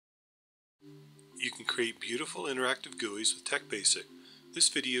You can create beautiful interactive GUIs with techBASIC. This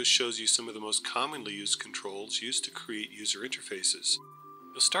video shows you some of the most commonly used controls used to create user interfaces.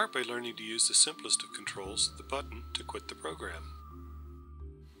 You'll start by learning to use the simplest of controls, the button to quit the program.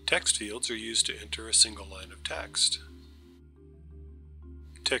 Text fields are used to enter a single line of text.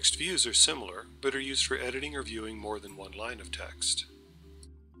 Text views are similar, but are used for editing or viewing more than one line of text.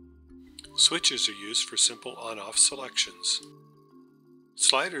 Switches are used for simple on-off selections.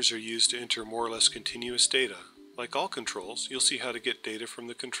 Sliders are used to enter more or less continuous data. Like all controls, you'll see how to get data from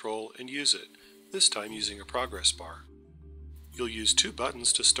the control and use it, this time using a progress bar. You'll use two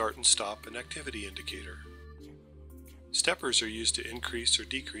buttons to start and stop an activity indicator. Steppers are used to increase or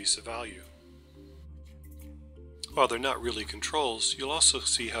decrease a value. While they're not really controls, you'll also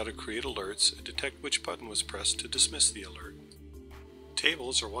see how to create alerts and detect which button was pressed to dismiss the alert.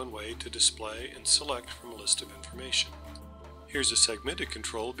 Tables are one way to display and select from a list of information. Here's a segmented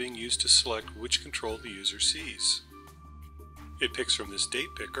control being used to select which control the user sees. It picks from this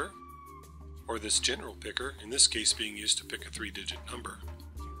date picker, or this general picker, in this case being used to pick a 3-digit number,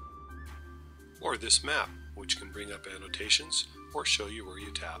 or this map, which can bring up annotations or show you where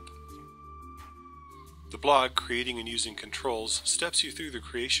you tap. The blog, Creating and Using Controls, steps you through the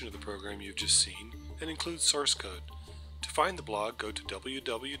creation of the program you've just seen and includes source code. To find the blog, go to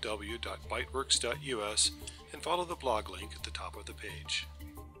www.byteworks.us and follow the blog link at the top of the page.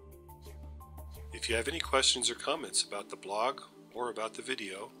 If you have any questions or comments about the blog or about the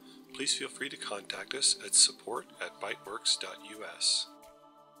video, please feel free to contact us at support@byteworks.us.